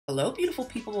Hello beautiful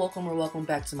people, welcome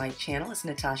back to my channel. It's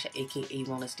Natasha aka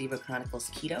Wellness Diva Chronicles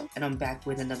Keto, and I'm back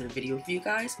with another video for you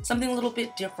guys. Something a little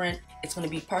bit different. It's going to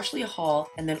be partially a haul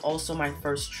and then also my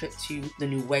first trip to the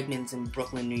new Wegmans in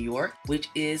Brooklyn, New York, which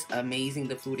is amazing.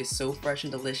 The food is so fresh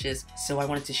and delicious, so I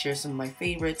wanted to share some of my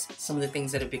favorites, some of the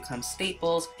things that have become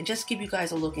staples, and just give you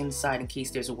guys a look inside in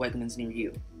case there's a Wegmans near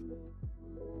you.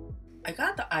 I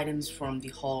got the items from the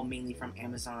haul mainly from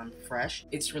Amazon Fresh.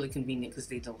 It's really convenient because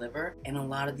they deliver, and a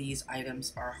lot of these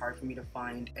items are hard for me to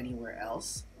find anywhere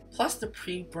else. Plus the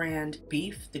pre-brand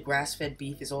beef, the grass-fed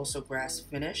beef is also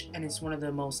grass-finished, and it's one of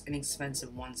the most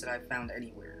inexpensive ones that I've found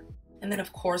anywhere. And then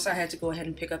of course I had to go ahead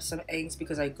and pick up some eggs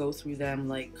because I go through them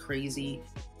like crazy.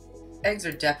 Eggs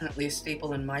are definitely a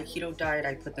staple in my keto diet.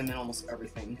 I put them in almost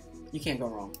everything. You can't go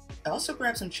wrong. I also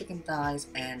grabbed some chicken thighs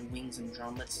and wings and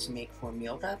drumlets to make for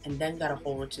meal prep, and then got a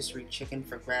whole rotisserie chicken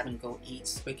for grab and go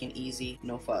eats, quick and easy,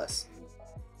 no fuss.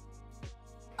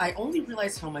 I only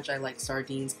realized how much I like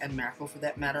sardines and mackerel for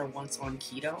that matter once on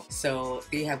keto. So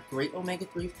they have great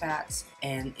omega-3 fats,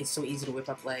 and it's so easy to whip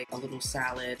up like a little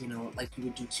salad, you know, like you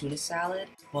would do tuna salad,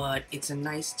 but it's a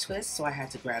nice twist, so I had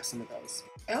to grab some of those.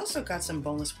 I also got some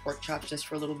boneless pork chops just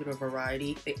for a little bit of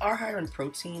variety. They are higher in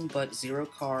protein, but 0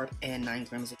 carb and 9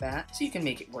 grams of fat, so you can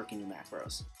make it work in your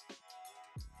macros.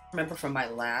 Remember from my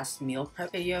last meal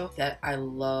prep video that I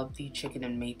love the chicken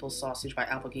and maple sausage by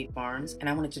Applegate Farms, and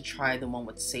I wanted to try the one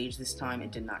with sage this time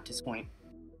and did not disappoint.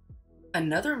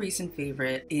 Another recent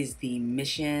favorite is the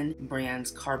Mission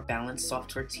brand's Carb Balance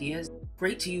soft tortillas.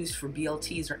 Great to use for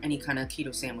BLTs or any kind of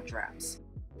keto sandwich wraps.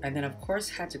 And then of course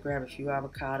had to grab a few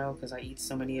avocado because I eat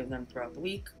so many of them throughout the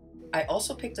week. I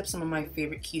also picked up some of my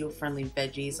favorite keto-friendly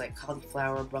veggies like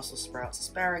cauliflower, Brussels sprouts,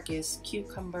 asparagus,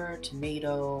 cucumber,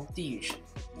 tomato, the usual.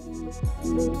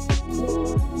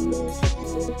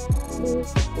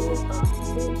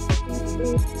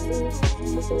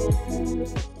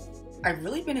 I've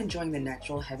really been enjoying the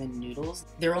Natural Heaven noodles.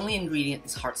 Their only ingredient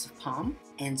is hearts of palm,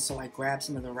 and so I grabbed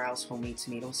some of the Rouse homemade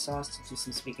tomato sauce to do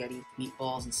some spaghetti,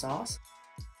 meatballs, and sauce.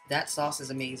 That sauce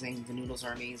is amazing, the noodles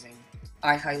are amazing.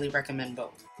 I highly recommend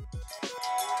both.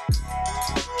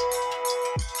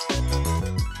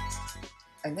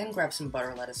 I then grabbed some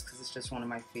butter lettuce because it's just one of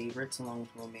my favorites along with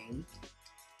romaine.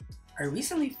 I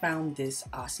recently found this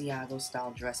Asiago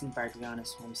style dressing by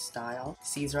Brianna's Home Style.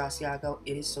 Caesar Asiago,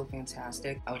 it is so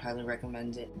fantastic. I would highly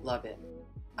recommend it, love it.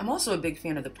 I'm also a big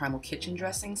fan of the Primal Kitchen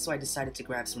dressing, so I decided to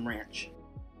grab some ranch.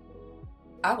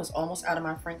 I was almost out of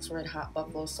my Frank's Red Hot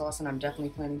buffalo sauce, and I'm definitely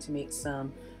planning to make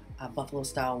some buffalo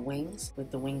style wings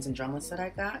with the wings and drumlets that I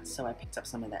got, so I picked up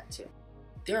some of that too.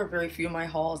 There are very few of my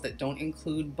hauls that don't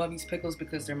include Bubby's pickles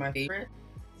because they're my favorite.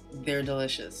 They're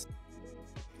delicious.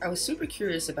 I was super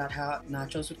curious about how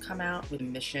nachos would come out with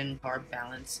Mission Carb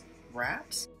Balance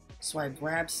wraps, so I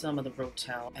grabbed some of the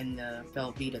Rotel and the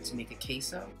Velveeta to make a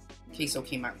queso. Queso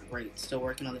came out great, still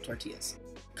working on the tortillas.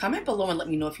 Comment below and let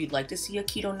me know if you'd like to see a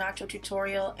keto nacho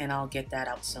tutorial, and I'll get that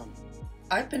out soon.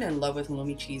 I've been in love with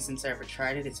halloumi cheese since I ever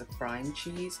tried it. It's a frying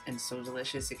cheese and so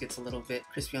delicious. It gets a little bit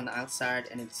crispy on the outside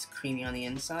and it's creamy on the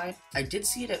inside. I did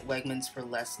see it at Wegmans for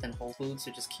less than Whole Foods,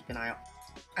 so just keep an eye out.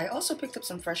 I also picked up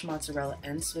some fresh mozzarella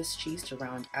and Swiss cheese to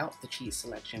round out the cheese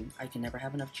selection. I can never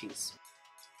have enough cheese.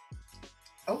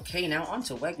 Okay, now on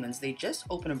to Wegmans. They just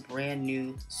opened a brand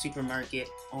new supermarket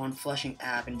on Flushing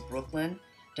Ave in Brooklyn,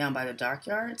 down by the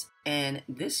dockyards, and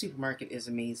this supermarket is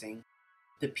amazing.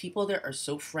 The people there are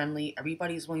so friendly,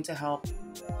 everybody's willing to help.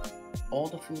 All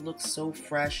the food looks so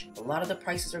fresh. A lot of the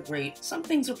prices are great. Some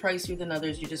things are pricier than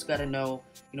others. You just gotta know,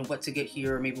 what to get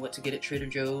here, or maybe what to get at Trader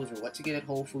Joe's, or what to get at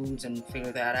Whole Foods, and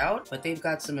figure that out. But they've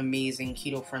got some amazing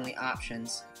keto-friendly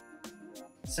options.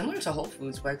 Similar to Whole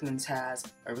Foods, Wegmans has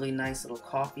a really nice little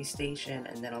coffee station,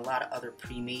 and then a lot of other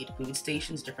pre-made food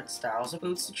stations, different styles of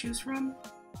foods to choose from.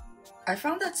 I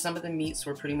found that some of the meats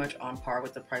were pretty much on par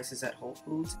with the prices at Whole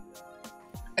Foods.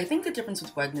 I think the difference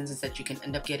with Wegmans is that you can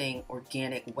end up getting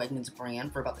organic Wegmans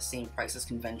brand for about the same price as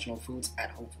conventional foods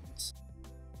at Whole Foods.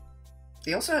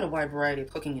 They also had a wide variety of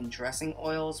cooking and dressing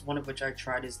oils, one of which I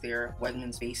tried is their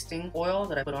Wegmans basting oil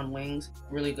that I put on wings.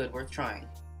 Really good, worth trying.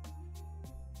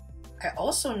 I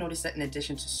also noticed that in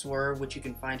addition to Swerve, which you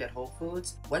can find at Whole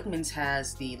Foods, Wegmans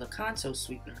has the Lakanto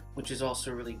sweetener, which is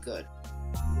also really good.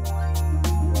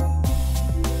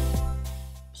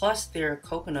 Plus their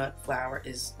coconut flour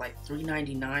is like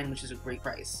 $3.99, which is a great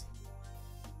price.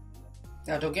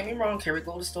 Now don't get me wrong,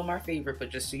 Kerrygold is still my favorite, but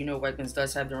just so you know, Wegmans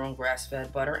does have their own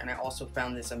grass-fed butter, and I also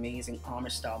found this amazing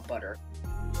Amish style butter.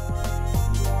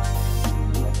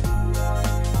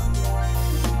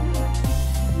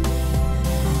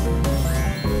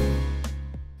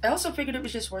 I also figured it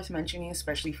was just worth mentioning,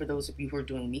 especially for those of you who are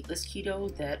doing meatless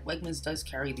keto, that Wegmans does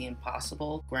carry the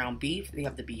Impossible ground beef. They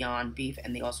have the Beyond beef,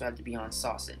 and they also have the Beyond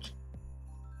sausage.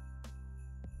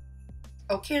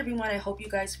 Okay everyone, I hope you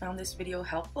guys found this video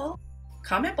helpful.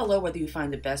 Comment below whether you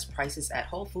find the best prices at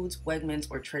Whole Foods, Wegmans,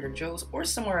 or Trader Joe's, or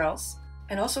somewhere else.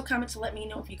 And also comment to let me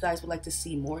know if you guys would like to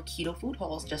see more keto food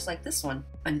hauls just like this one.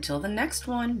 Until the next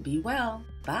one, be well.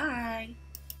 Bye!